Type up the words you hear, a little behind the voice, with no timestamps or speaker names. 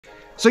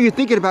So you're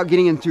thinking about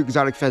getting into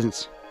exotic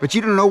pheasants, but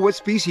you don't know what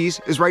species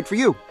is right for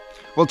you.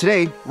 Well,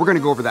 today we're going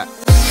to go over that.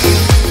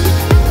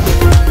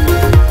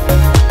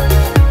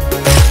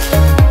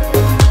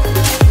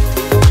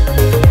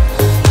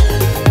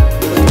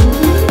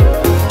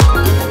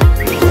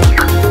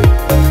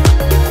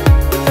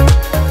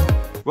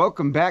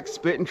 Welcome back,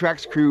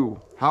 SplittinTracks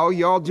crew. How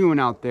y'all doing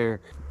out there?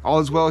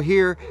 All is well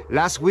here.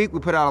 Last week we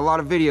put out a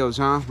lot of videos,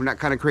 huh? We're not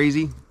kind of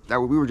crazy.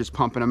 That we were just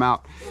pumping them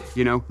out,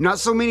 you know. Not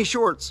so many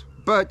shorts,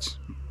 but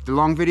the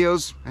long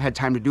videos, I had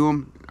time to do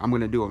them. I'm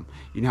gonna do them.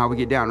 You know how we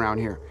get down around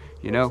here,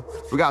 you know.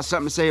 If we got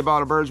something to say about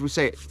our birds, we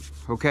say it,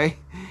 okay?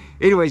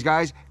 Anyways,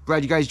 guys,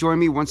 glad you guys joined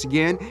me once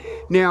again.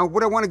 Now,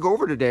 what I want to go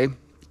over today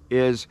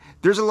is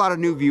there's a lot of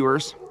new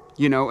viewers,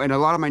 you know, and a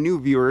lot of my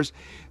new viewers,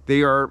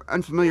 they are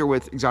unfamiliar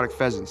with exotic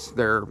pheasants.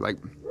 They're like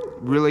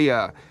really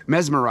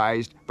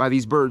mesmerized by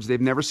these birds. They've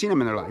never seen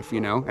them in their life,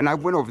 you know. And I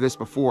went over this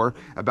before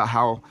about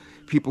how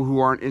people who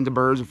aren't into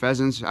birds or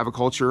pheasants,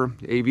 aviculture,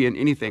 avian,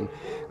 anything,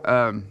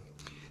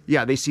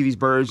 yeah, they see these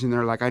birds and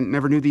they're like, I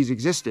never knew these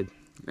existed.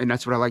 And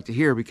that's what I like to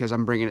hear, because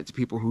I'm bringing it to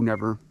people who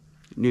never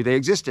knew they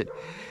existed.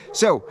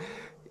 So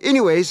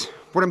anyways,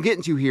 what I'm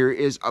getting to here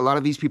is a lot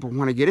of these people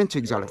want to get into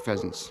exotic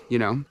pheasants, you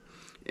know.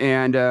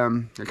 And I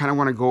kind of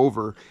want to go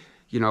over,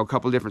 you know, a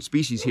couple of different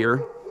species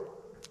here,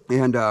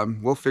 and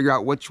we'll figure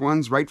out which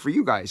one's right for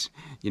you guys,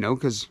 you know,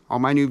 because all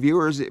my new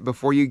viewers,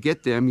 before you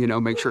get them, you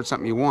know, make sure it's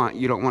something you want.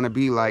 You don't want to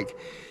be like,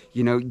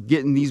 you know,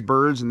 getting these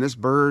birds and this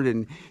bird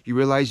and you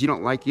realize you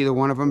don't like either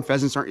one of them.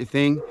 Pheasants aren't your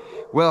thing.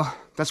 Well,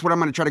 that's what I'm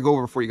going to try to go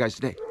over for you guys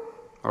today.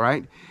 All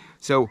right.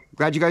 So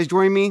glad you guys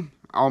joined me.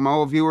 All my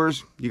old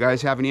viewers, you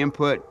guys have any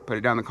input, put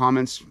it down in the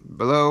comments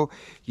below,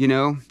 you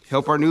know,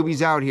 help our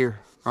newbies out here.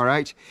 All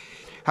right.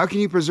 How can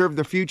you preserve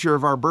the future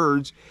of our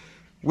birds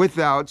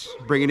without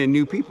bringing in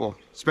new people,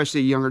 especially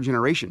a younger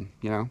generation,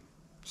 you know?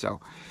 So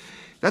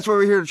that's what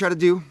we're here to try to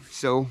do.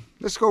 So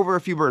let's go over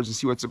a few birds and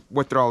see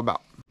what they're all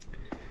about.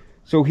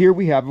 So here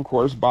we have, of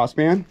course, Boss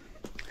Man.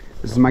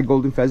 This is my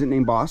golden pheasant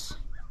named Boss.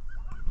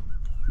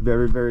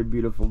 Very, very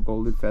beautiful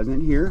golden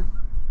pheasant here.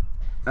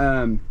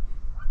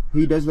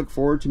 He does look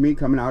forward to me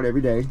coming out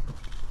every day.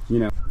 You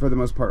know, for the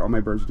most part, all my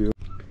birds do.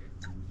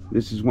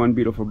 This is one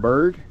beautiful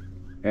bird.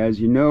 As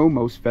you know,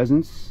 most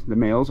pheasants, the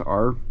males,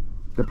 are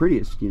the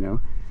prettiest, you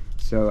know.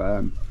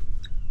 So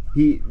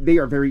they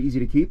are very easy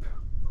to keep,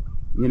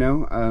 you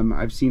know.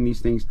 I've seen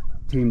these things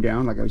tamed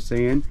down, like I was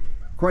saying,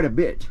 quite a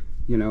bit,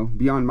 you know,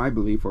 beyond my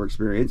belief or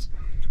experience.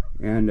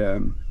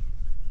 And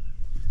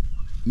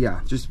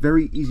yeah, just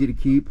very easy to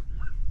keep.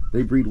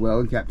 They breed well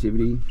in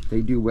captivity.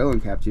 They do well in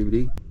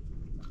captivity.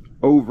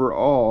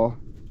 Overall,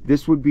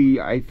 this would be,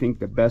 I think,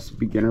 the best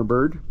beginner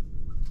bird.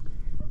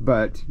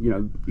 But, you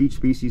know, each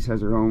species has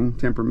their own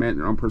temperament,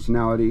 their own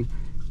personality,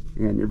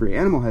 and every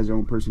animal has their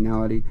own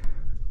personality.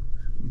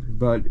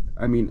 But,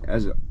 I mean,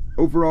 as an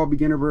overall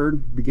beginner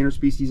bird, beginner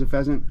species of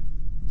pheasant,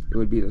 it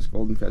would be this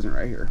golden pheasant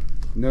right here.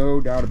 No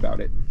doubt about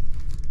it.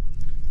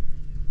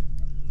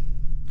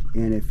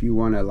 And if you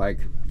want to,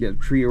 like, get a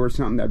trio or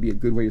something, that'd be a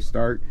good way to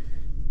start.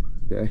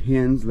 The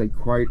hens lay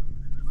quite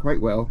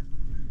well.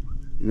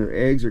 And their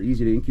eggs are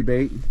easy to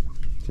incubate.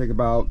 Take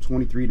about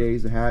 23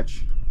 days to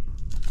hatch.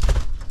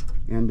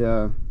 And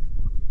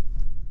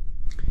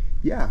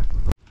yeah.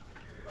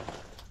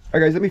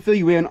 Alright guys, let me fill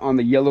you in on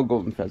the yellow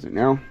golden pheasant.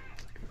 Now,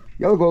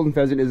 yellow golden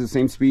pheasant is the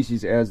same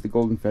species as the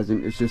golden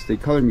pheasant. It's just a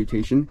color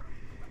mutation,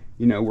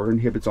 you know, where it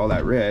inhibits all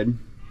that red.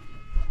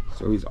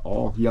 So he's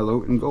all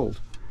yellow and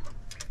gold.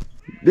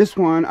 This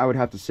one, I would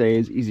have to say,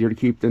 is easier to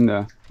keep than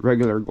the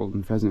regular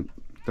golden pheasant,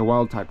 the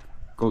wild type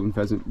golden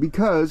pheasant,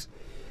 because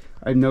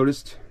I've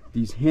noticed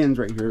these hens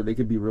right here, they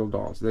could be real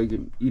dolls. They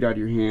can eat out of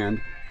your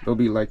hand. They'll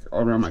be like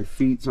all around my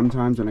feet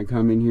sometimes when I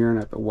come in here, and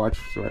I have to watch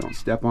so I don't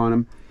step on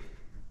them.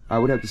 I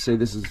would have to say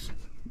this is,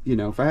 you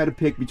know, if I had to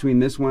pick between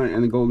this one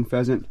and the golden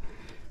pheasant,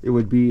 it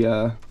would be,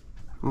 oh,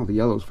 the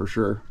yellows for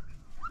sure.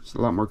 It's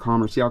a lot more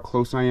calmer. See how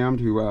close I am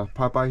to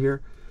Popeye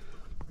here?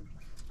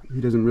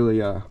 He doesn't really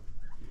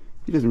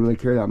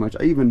care that much.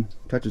 I even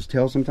touch his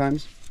tail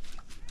sometimes.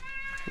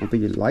 I don't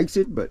think he likes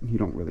it, but he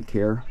don't really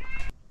care.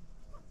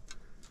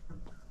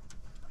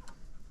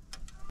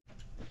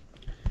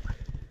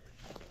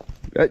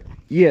 But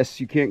yes,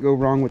 you can't go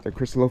wrong with the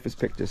Chrysolophus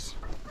pictus.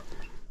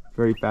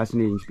 Very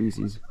fascinating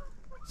species.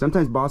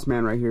 Sometimes Boss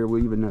Man right here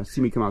will even see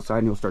me come outside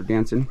and he'll start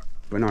dancing,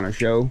 putting on a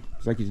show.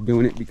 It's like he's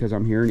doing it because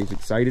I'm here and he's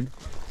excited.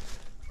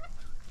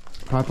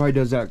 Popeye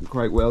does that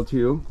quite well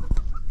too.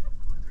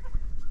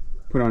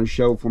 Put on a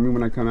show for me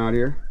when I come out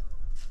here.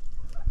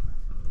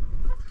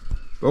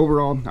 But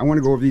overall, I want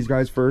to go over these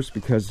guys first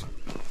because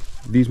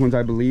these ones,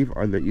 I believe,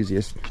 are the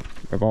easiest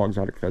of all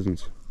exotic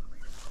pheasants.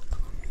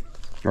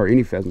 Or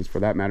any pheasants for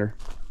that matter.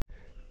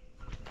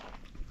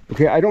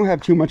 Okay, I don't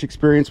have too much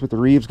experience with the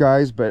Reeves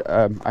guys, but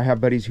I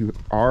have buddies who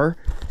are,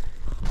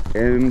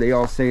 and they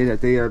all say that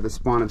they are the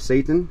spawn of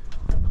Satan.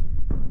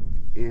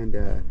 And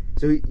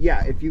so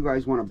yeah, if you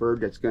guys want a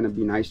bird that's going to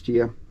be nice to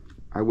you,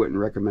 I wouldn't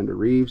recommend a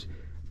Reeves.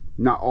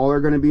 Not all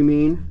are going to be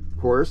mean,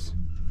 of course,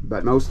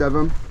 but most of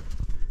them,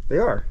 they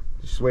are.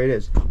 Just the way it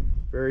is.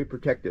 Very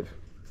protective.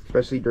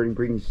 especially during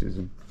breeding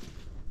season.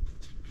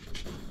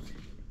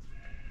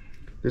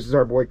 This is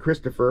our boy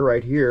Christopher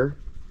right here.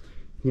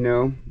 You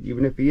know,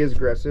 even if he is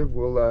aggressive,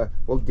 we'll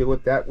deal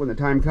with that when the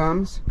time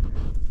comes.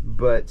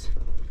 But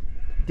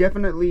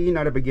definitely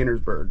not a beginner's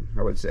bird,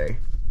 I would say.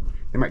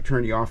 They might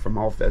turn you off from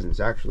all pheasants,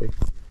 actually.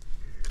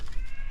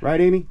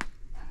 Right, Amy?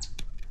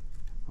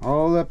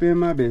 All up in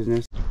my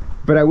business.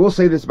 But I will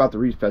say this about the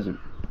Reeves pheasant.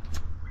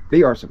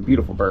 They are some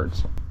beautiful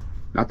birds.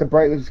 Not the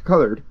brightly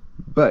colored,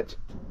 but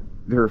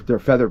their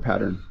feather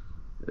pattern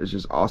is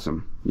just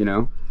awesome, you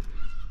know?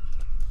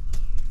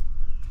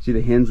 See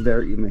the hens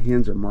there? Even the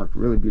hens are marked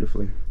really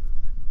beautifully.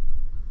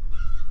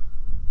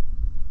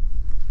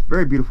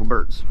 Very beautiful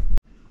birds.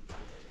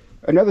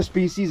 Another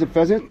species of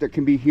pheasant that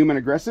can be human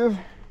aggressive,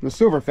 the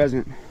silver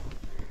pheasant.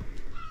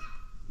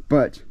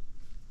 But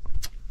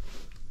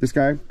this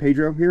guy,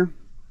 Pedro here,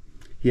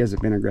 he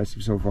hasn't been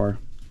aggressive so far.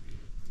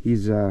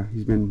 He's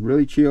been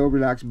really chill,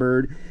 relaxed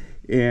bird,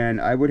 and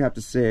I would have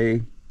to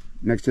say,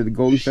 next to the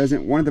golden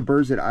pheasant, one of the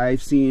birds that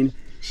I've seen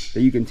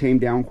that you can tame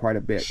down quite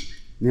a bit.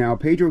 Now,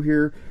 Pedro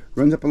here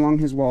runs up along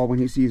his wall when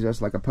he sees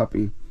us like a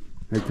puppy.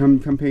 Like, come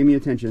pay me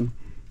attention.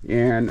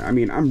 And I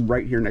mean, I'm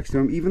right here next to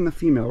him. Even the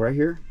female right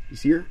here, you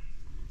see her?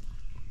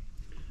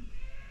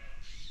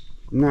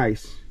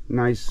 Nice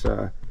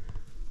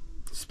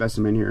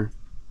specimen here.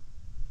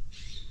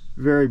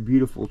 Very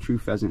beautiful true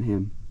pheasant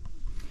hen.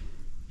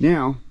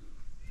 Now,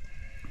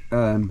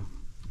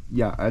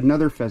 yeah,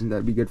 another pheasant that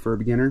would be good for a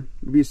beginner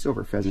would be a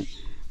silver pheasant.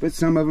 But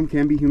some of them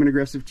can be human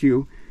aggressive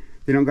too.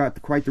 They don't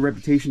got quite the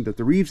reputation that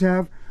the Reeves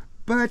have,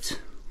 but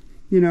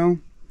you know,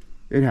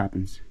 it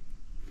happens.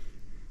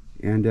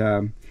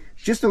 And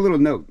just a little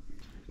note,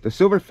 the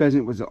silver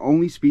pheasant was the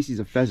only species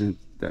of pheasant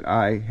that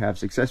I have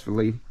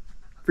successfully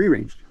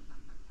free-ranged.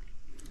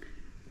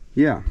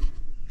 Yeah,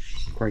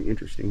 quite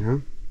interesting, huh?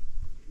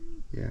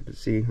 Yeah, but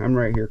see, I'm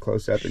right here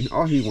close up, and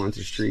all he wants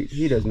is treat.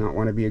 He does not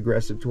want to be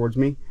aggressive towards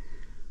me.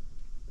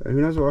 But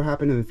who knows what will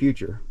happen in the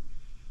future.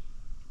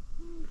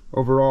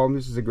 Overall,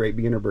 this is a great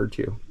beginner bird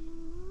too.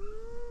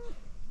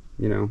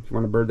 You know, if you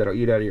want a bird that'll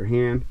eat out of your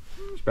hand,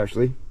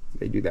 especially,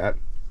 they do that.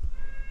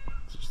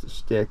 It's just a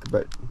stick,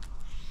 but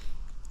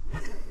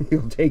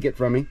he'll take it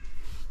from me.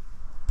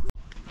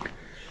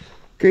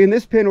 Okay, in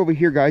this pen over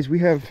here, guys, we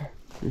have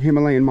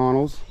Himalayan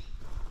monos.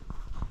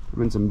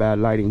 I'm in some bad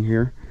lighting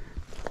here.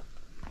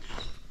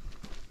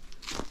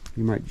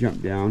 You might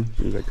jump down as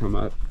soon as I come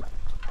up.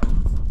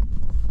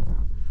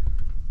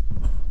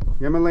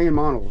 Himalayan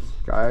monos,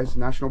 guys,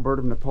 national bird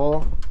of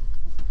Nepal.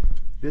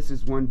 This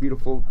is one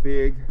beautiful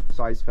big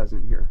size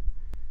pheasant here.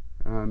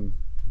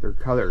 Their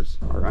colors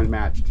are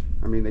unmatched.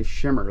 I mean, they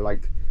shimmer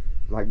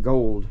like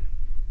gold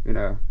in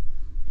a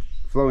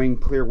flowing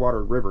clear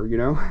water river, you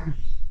know?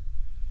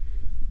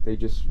 They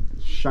just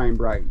shine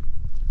bright.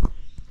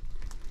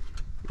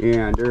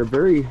 And they're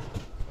very, I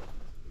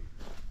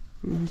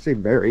don't say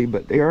very,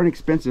 but they are an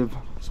expensive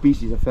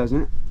species of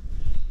pheasant.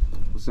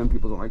 Some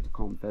people don't like to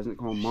call them pheasant,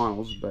 call them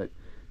monos, but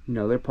you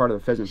know, they're part of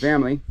the pheasant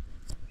family,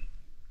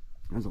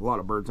 as a lot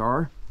of birds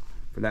are,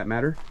 for that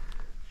matter.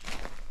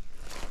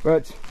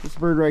 But this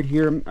bird right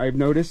here, I've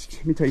noticed,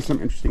 let me tell you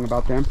something interesting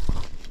about them,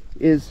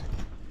 is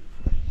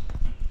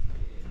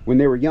when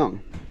they were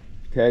young,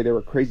 okay, they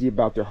were crazy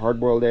about their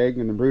hard-boiled egg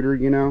and the brooder,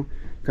 you know,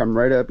 come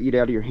right up, eat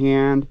out of your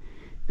hand.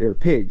 They're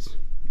pigs.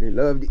 They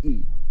love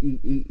to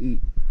eat,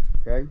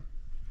 okay,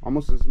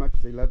 almost as much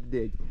as they love to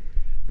dig.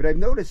 But I've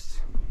noticed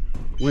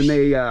when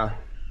they I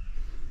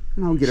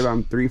don't know, get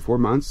around 3-4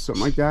 months,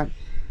 something like that,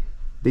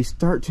 they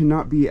start to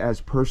not be as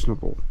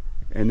personable,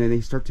 and then they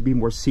start to be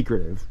more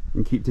secretive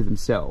and keep to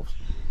themselves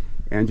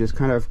and just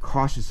kind of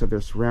cautious of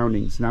their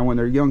surroundings. Now when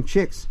they're young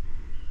chicks,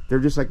 they're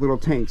just like little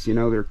tanks, you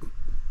know. They're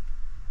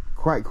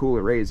quite cool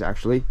to raise,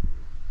 actually,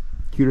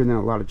 cuter than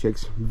a lot of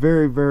chicks,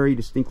 very, very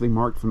distinctly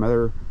marked from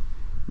other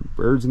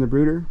birds in the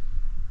brooder.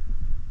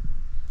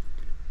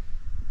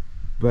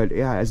 But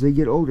yeah, as they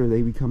get older,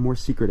 they become more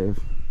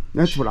secretive.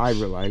 That's what I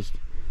realized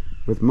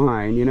with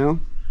mine, you know.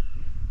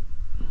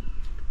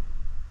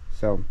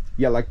 So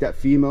yeah, like that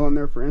female in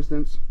there, for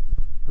instance,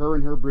 her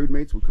and her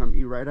broodmates would come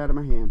eat right out of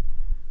my hand.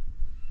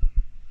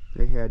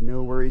 They had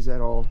no worries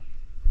at all.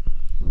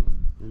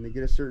 And they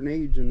get a certain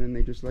age, and then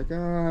they just like,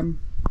 I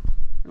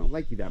don't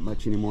like you that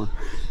much anymore.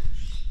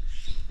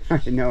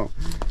 I know,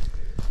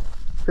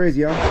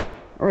 crazy, huh?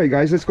 All right,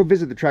 guys, let's go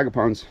visit the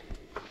tragopans.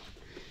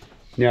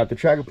 Now, the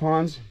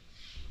tragopans,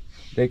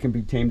 they can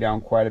be tamed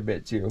down quite a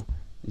bit too.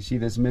 You see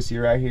this Missy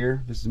right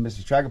here? This is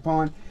Mrs.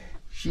 Tragopan.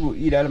 She will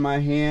eat out of my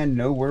hand,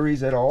 no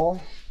worries at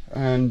all.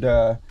 And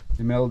the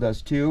male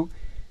does too.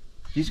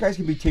 These guys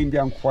can be tamed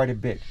down quite a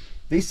bit.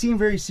 They seem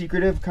very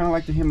secretive, kind of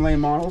like the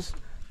Himalayan models,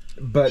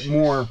 but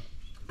more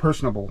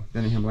personable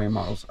than the Himalayan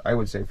models, I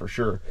would say for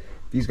sure.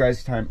 These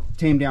guys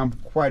tame down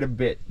quite a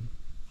bit.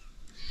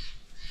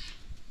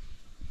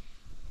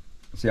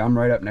 See, I'm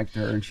right up next to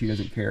her and she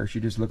doesn't care.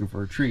 She's just looking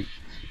for a treat.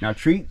 Now,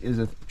 treats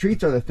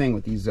are the thing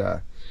with these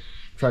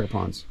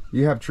tragopans.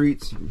 You have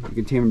treats, you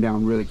can tame them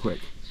down really quick.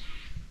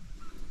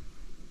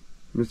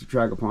 Mr.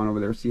 Tragopan over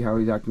there, see how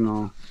he's acting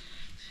all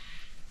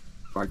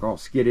like all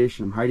skittish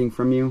and I'm hiding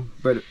from you.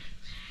 But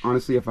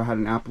honestly, if I had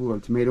an apple or a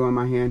tomato in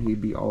my hand,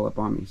 he'd be all up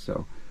on me.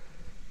 So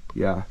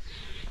yeah,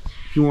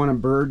 if you want a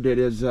bird that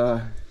is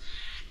of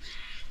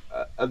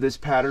this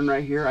pattern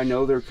right here, I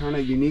know they're kind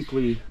of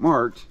uniquely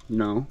marked, you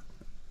know,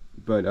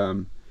 but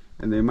and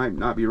they might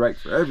not be right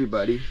for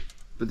everybody,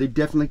 but they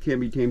definitely can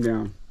be tamed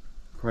down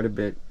quite a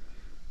bit.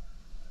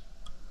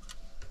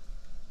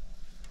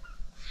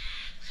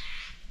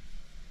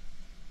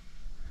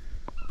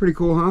 Pretty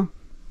cool, huh?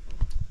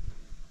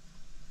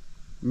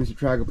 Mr.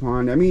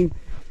 Tragopon. I mean,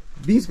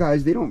 these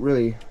guys, they don't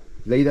really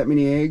lay that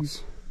many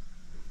eggs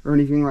or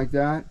anything like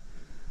that.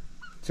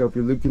 So if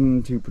you're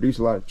looking to produce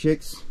a lot of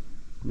chicks,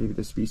 maybe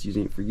this species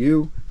ain't for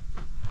you.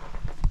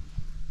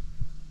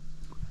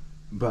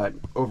 But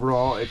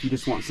overall, if you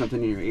just want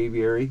something in your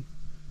aviary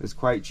that's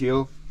quite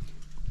chill,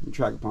 the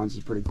Tragopons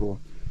is pretty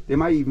cool. They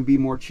might even be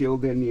more chill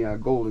than the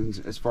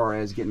Goldens as far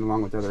as getting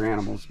along with other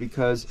animals,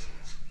 because,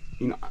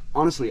 you know,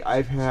 honestly,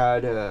 I've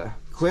had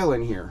quail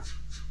in here,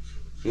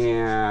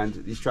 and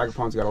these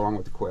Tragopons got along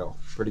with the quail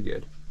pretty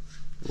good.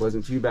 It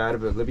wasn't too bad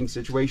of a living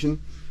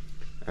situation.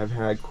 I've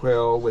had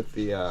quail with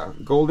the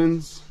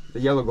Goldens,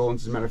 the yellow Goldens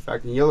as a matter of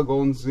fact, and yellow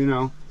Goldens, you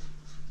know,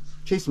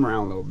 chase them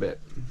around a little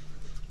bit.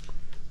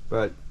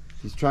 But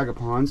these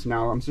Tragopons,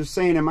 now I'm just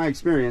saying in my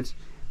experience,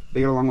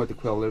 they get along with the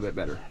quail a little bit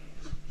better.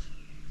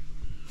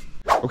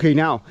 Okay,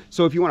 now,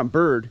 so if you want a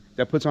bird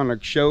that puts on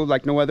a show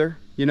like no other,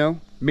 you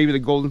know, maybe the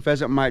golden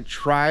pheasant might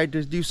try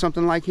to do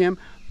something like him,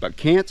 but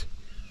can't.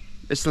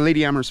 It's the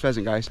Lady Amherst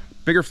pheasant, guys.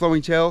 Bigger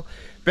flowing tail,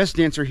 best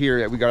dancer here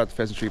that we got at the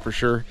pheasantry for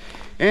sure.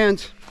 And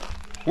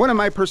one of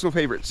my personal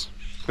favorites.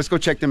 Let's go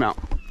check them out.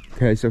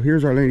 Okay, so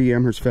here's our Lady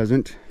Amherst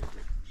pheasant.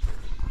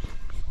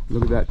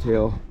 Look at that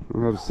tail.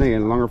 What I was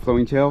saying, longer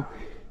flowing tail.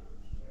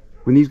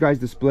 When these guys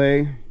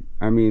display,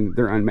 I mean,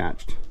 they're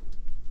unmatched.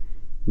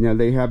 Now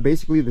they have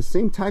basically the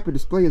same type of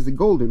display as the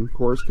golden, of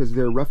course, because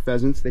they're rough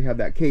pheasants. They have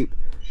that cape,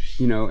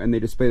 you know, and they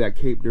display that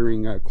cape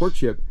during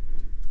courtship,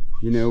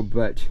 you know,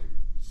 but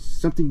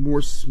something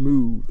more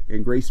smooth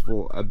and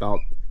graceful about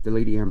the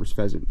Lady Amherst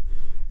pheasant.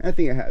 And I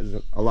think it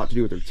has a lot to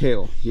do with their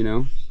tail, you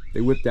know.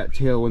 They whip that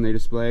tail when they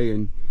display,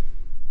 and,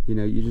 you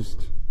know, you're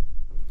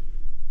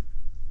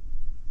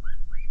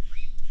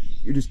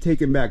just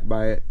taken back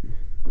by it.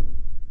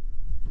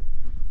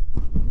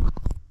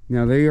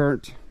 Now they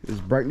aren't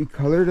as brightly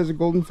colored as a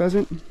golden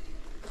pheasant,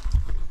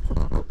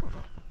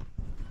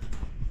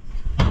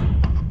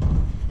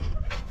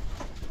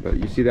 but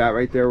you see that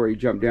right there where you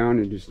jump down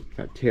and just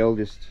that tail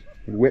just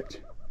whipped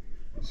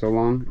so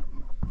long.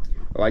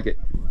 I like it.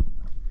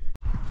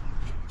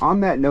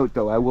 On that note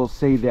though, I will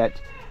say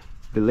that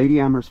the Lady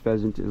Amherst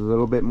pheasant is a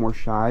little bit more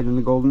shy than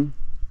the golden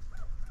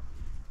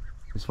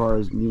as far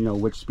as, you know,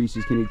 which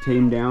species can you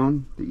tame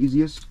down the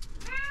easiest.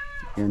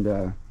 And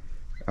I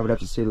would have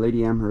to say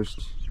Lady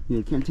Amherst,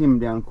 you can't tame them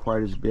down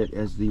quite as bit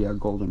as the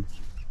golden,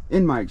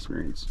 in my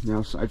experience. You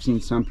know, so I've seen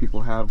some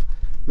people have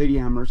Lady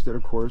Amherst that,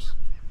 of course,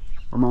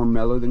 are more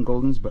mellow than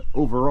goldens, but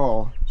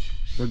overall,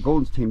 the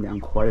goldens tame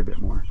down quite a bit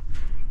more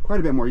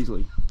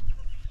easily.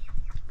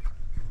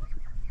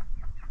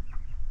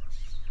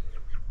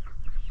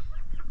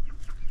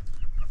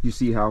 You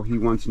see how he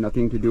wants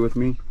nothing to do with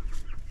me,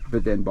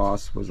 but then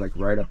boss was like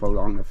right up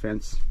along the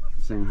fence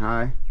saying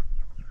hi.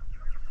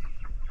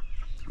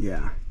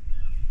 Yeah.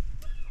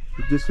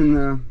 Just in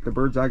the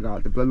birds I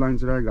got, the bloodlines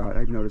that I got,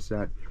 I've noticed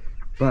that.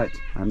 But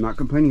I'm not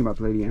complaining about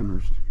the Lady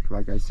Amherst.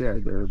 Like I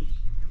said, they're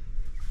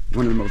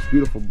one of the most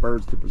beautiful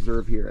birds to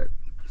preserve here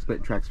at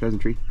SplittinTracks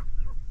Pheasantry.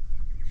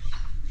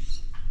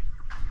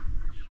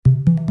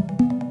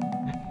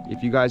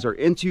 If you guys are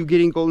into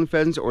getting golden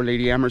pheasants or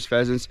Lady Amherst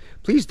pheasants,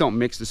 please don't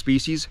mix the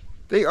species.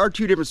 They are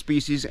two different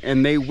species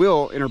and they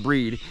will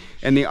interbreed,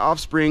 and the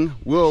offspring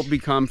will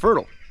become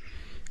fertile.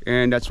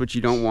 And that's what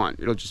you don't want.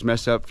 It'll just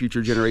mess up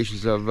future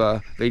generations of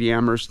Lady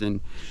Amherst and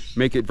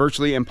make it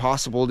virtually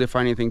impossible to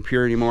find anything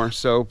pure anymore.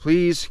 So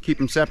please keep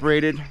them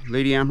separated,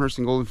 Lady Amherst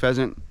and golden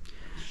pheasant.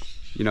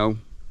 You know,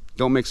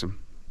 don't mix them.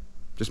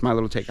 Just my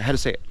little take. I had to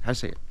say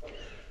it.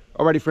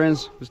 Alrighty,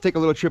 friends, let's take a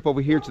little trip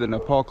over here to the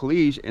Nepal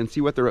Kalige and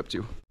see what they're up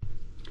to.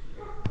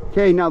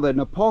 Okay, now the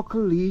Nepal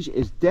Kalige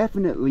is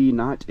definitely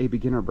not a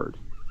beginner bird.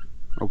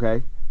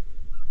 Okay,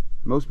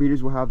 most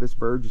breeders will have this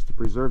bird just to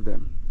preserve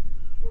them,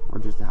 or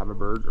just to have a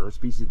bird or a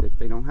species that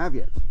they don't have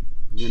yet.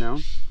 You know,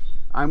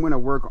 I'm going to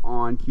work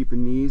on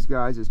keeping these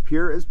guys as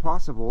pure as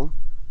possible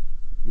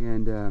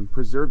and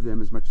preserve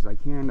them as much as I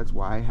can. That's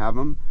why I have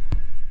them.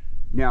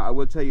 Now, I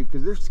will tell you,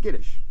 because they're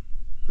skittish,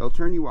 they'll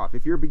turn you off.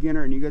 If you're a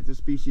beginner and you get this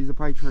species, they'll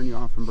probably turn you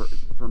off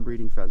from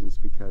breeding pheasants,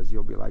 because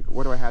you'll be like,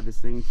 what do I have this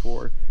thing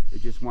for?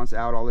 It just wants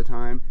out all the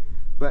time.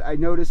 But I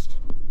noticed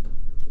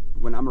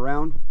when I'm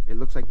around, it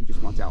looks like he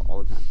just wants out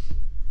all the time.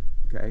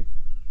 Okay,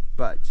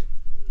 but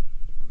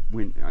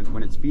when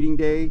it's feeding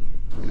day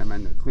and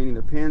I'm cleaning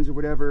their pens or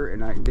whatever,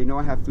 and they know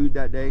I have food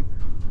that day,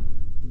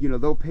 you know,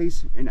 they'll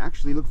pace and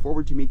actually look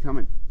forward to me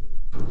coming.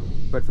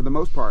 But for the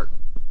most part,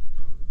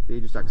 they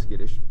just act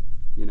skittish,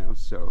 you know,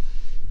 so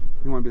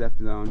you want to be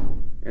left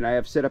alone. And I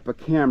have set up a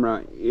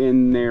camera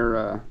in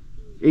their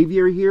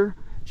aviary here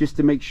just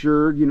to make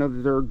sure, you know,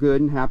 that they're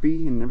good and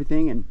happy and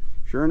everything. And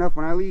sure enough,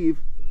 when I leave,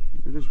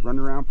 they're just running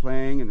around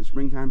playing. In the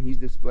springtime, he's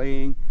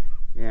displaying,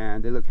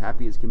 and they look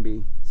happy as can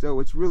be. So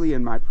it's really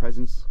in my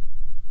presence,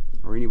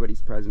 or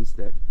anybody's presence,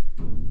 that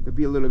they'll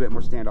be a little bit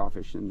more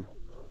standoffish and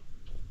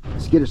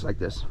skittish like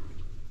this.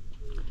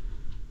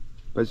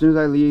 But as soon as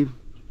I leave,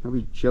 he'll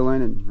be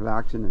chilling and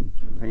relaxing and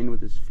playing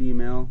with this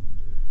female,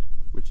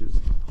 which is,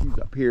 she's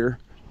up here.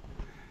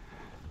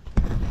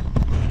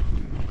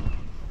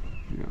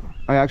 You know,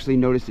 I actually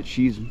noticed that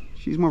she's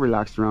more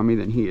relaxed around me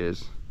than he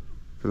is,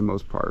 for the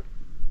most part.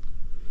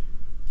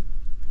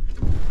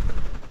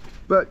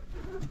 But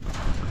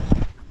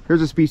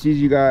here's a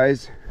species, you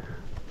guys,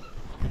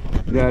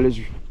 that is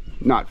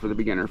not for the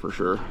beginner for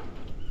sure.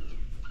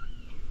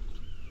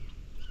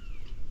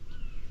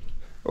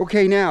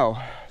 Okay,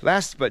 now,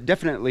 last but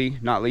definitely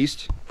not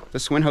least, the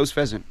swin-host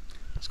pheasant.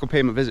 Let's go pay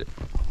him a visit.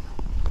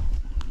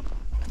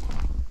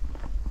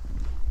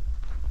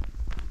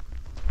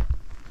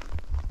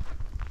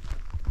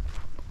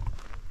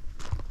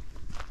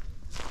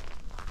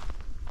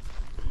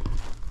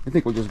 I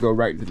think we'll just go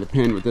right into the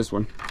pen with this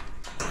one.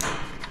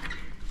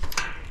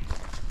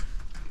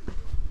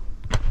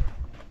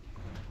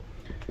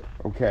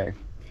 Okay,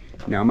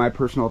 now my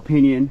personal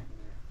opinion,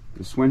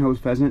 the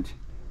swin-host pheasant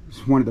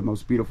is one of the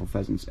most beautiful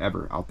pheasants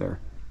ever out there.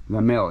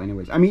 The male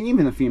anyways. I mean,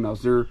 even the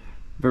females, they're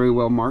very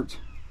well marked.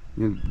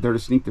 You know, their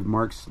distinctive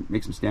marks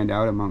makes them stand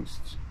out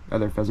amongst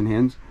other pheasant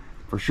hens,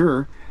 for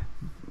sure.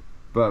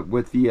 But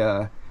with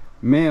the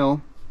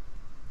male,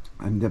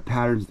 and the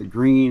patterns, the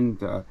green,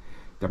 the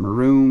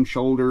maroon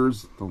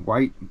shoulders, the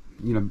white,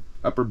 you know,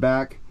 upper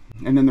back,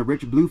 and then the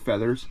rich blue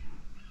feathers,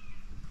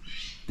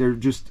 they're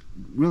just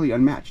really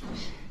unmatched.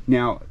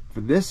 Now, for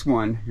this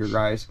one here,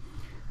 guys,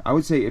 I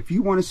would say if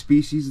you want a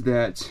species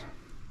that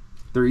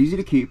they're easy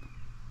to keep,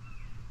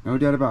 no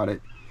doubt about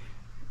it,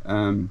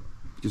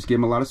 just give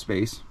them a lot of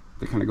space.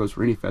 That kind of goes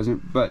for any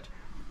pheasant, but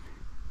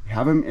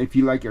have them, if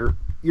you like, you're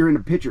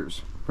into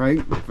pictures,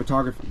 right?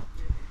 Photography.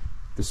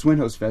 The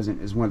swin-host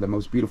pheasant is one of the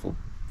most beautiful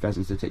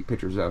pheasants to take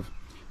pictures of.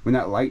 When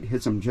that light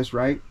hits them just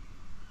right,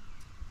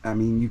 I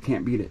mean, you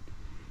can't beat it.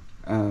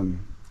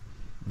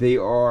 They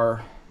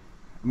are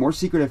more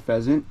secretive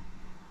pheasant,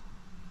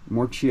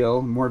 more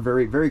chill, more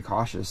very, very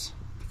cautious.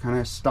 They kind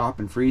of stop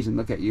and freeze and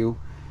look at you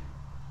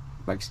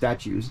like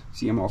statues.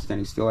 See them all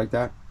standing still like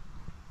that.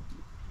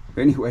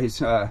 But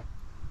anyways,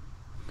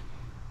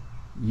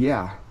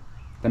 yeah,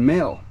 the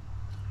male.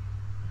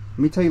 Let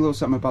me tell you a little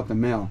something about the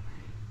male.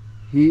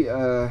 He,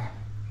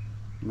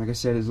 like I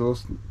said, is a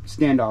little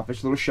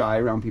standoffish, a little shy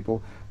around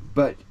people.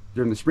 But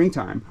during the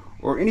springtime,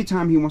 or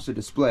anytime he wants to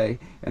display,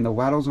 and the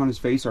wattles on his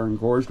face are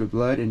engorged with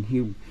blood, and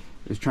he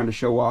is trying to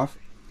show off,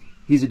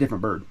 he's a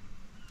different bird.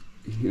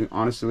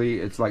 Honestly,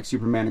 it's like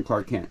Superman and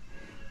Clark Kent.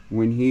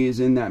 When he is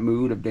in that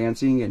mood of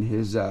dancing, and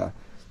his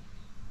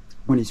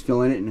when he's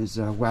feeling it, and his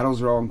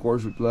wattles are all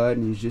engorged with blood,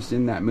 and he's just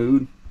in that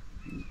mood,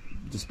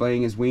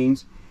 displaying his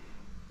wings,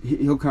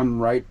 he'll come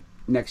right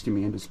next to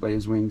me and display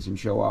his wings and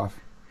show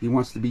off. He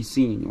wants to be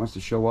seen. He wants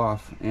to show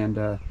off,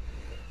 and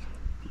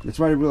that's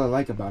what I really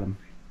like about him.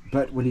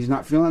 But when he's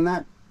not feeling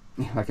that,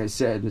 like I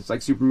said, it's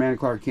like Superman and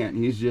Clark Kent.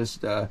 He's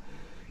just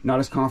not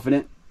as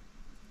confident,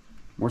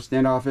 more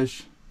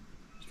standoffish.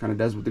 Just kind of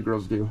does what the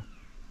girls do.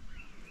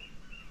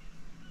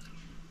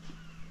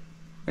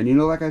 And you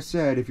know, like I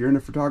said, if you're into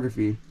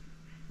photography,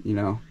 you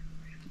know,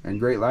 and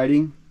great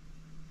lighting,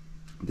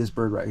 this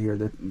bird right here,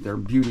 their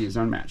beauty is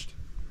unmatched.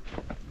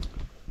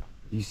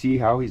 You see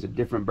how he's a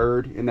different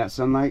bird in that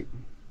sunlight?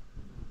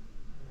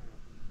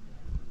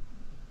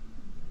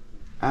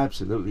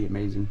 Absolutely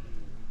amazing.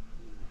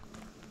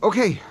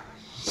 Okay,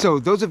 so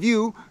those of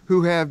you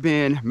who have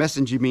been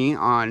messaging me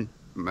on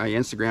my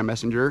Instagram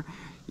Messenger,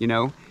 you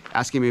know,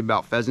 asking me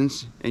about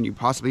pheasants, and you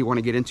possibly want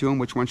to get into them,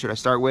 which one should I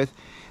start with?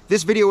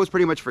 This video was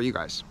pretty much for you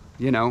guys,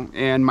 you know,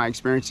 and my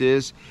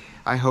experiences,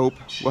 I hope,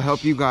 will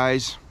help you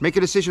guys make a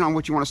decision on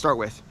what you want to start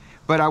with.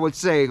 But I would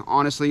say,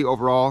 honestly,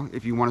 overall,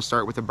 if you want to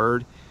start with a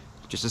bird,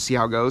 just to see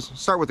how it goes,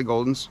 start with the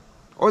Goldens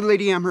or the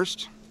Lady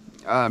Amherst.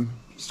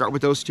 Start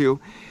with those two.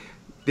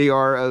 They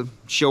are a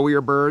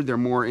showier bird. They're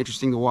more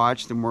interesting to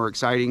watch. They're more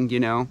exciting, you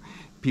know.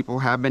 People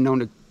have been known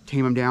to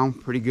tame them down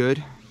pretty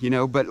good, you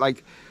know. But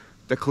like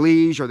the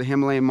College or the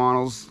Himalayan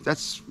Monals,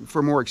 that's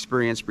for more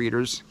experienced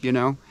breeders, you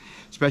know.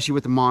 Especially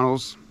with the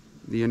Monals,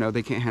 you know,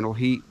 they can't handle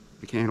heat.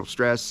 They can't handle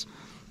stress.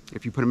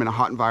 If you put them in a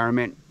hot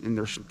environment and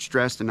they're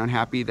stressed and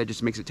unhappy, that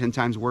just makes it 10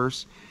 times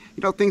worse.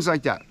 You know, things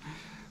like that.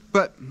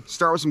 But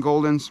start with some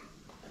Goldens.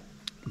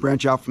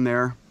 Branch out from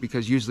there,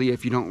 because usually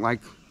if you don't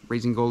like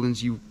raising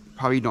Goldens, you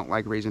probably don't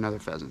like raising other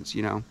pheasants,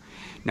 you know.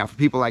 Now for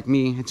people like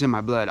me, it's in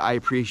my blood. I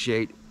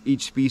appreciate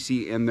each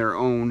species in their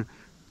own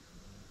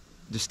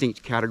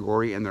distinct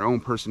category and their own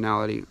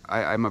personality.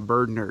 I'm a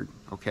bird nerd,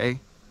 okay?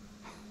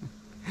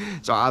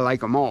 So I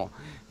like them all,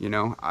 you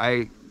know.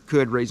 I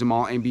could raise them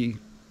all and be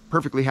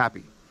perfectly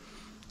happy.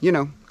 You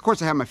know, of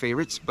course I have my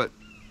favorites, but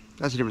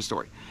that's a different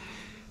story.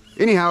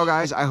 Anyhow,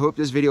 guys, I hope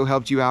this video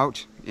helped you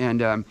out.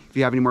 And if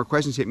you have any more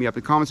questions, hit me up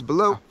in the comments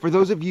below. For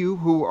those of you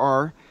who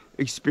are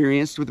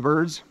experienced with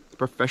birds,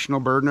 professional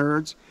bird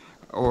nerds,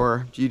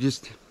 or you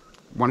just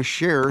want to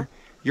share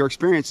your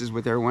experiences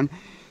with everyone,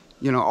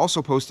 you know,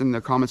 also post in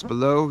the comments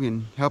below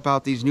and help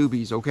out these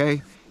newbies,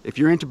 okay? If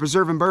you're into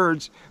preserving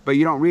birds, but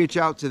you don't reach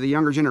out to the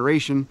younger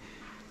generation,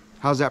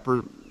 how's that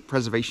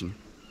preservation?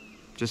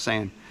 Just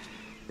saying.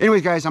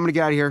 Anyways, guys, I'm gonna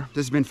get out of here.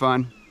 This has been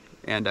fun,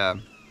 and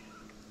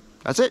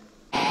that's it.